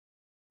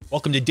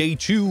Welcome to day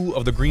 2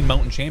 of the Green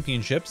Mountain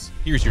Championships.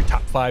 Here's your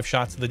top 5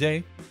 shots of the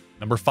day.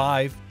 Number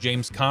 5,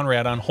 James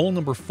Conrad on hole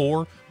number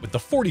 4 with the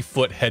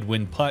 40-foot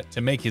headwind putt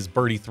to make his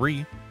birdie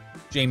 3.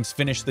 James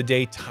finished the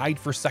day tied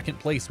for second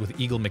place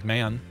with Eagle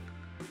McMahon.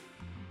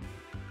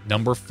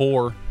 Number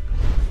 4,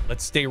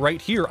 let's stay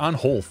right here on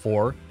hole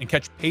 4 and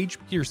catch Paige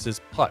Pierce's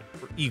putt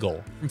for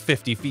Eagle from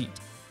 50 feet.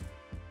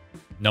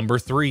 Number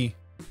 3,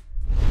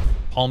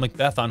 Paul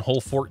McBeth on hole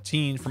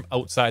 14 from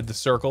outside the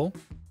circle.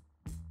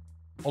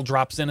 Paul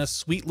drops in a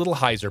sweet little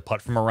hyzer putt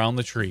from around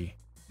the tree.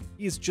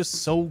 He is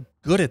just so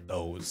good at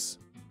those.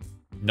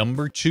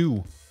 Number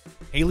 2,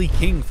 Haley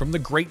King from the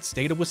great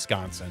state of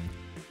Wisconsin.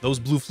 Those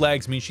blue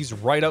flags mean she's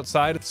right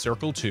outside of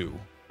circle 2.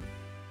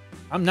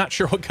 I'm not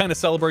sure what kind of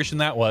celebration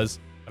that was,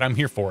 but I'm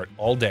here for it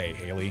all day,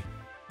 Haley.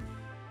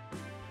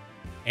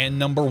 And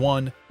number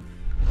 1,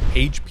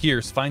 Paige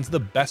Pierce finds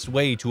the best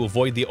way to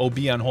avoid the OB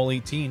on hole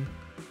 18.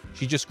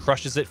 She just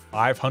crushes it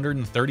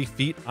 530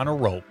 feet on a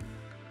rope,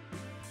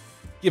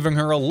 giving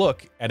her a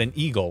look at an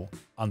eagle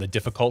on the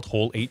difficult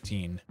hole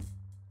 18.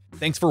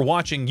 Thanks for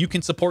watching. You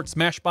can support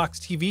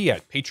SmashBoxxTV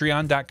at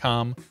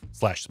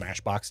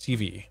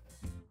patreon.com/SmashBoxxTV.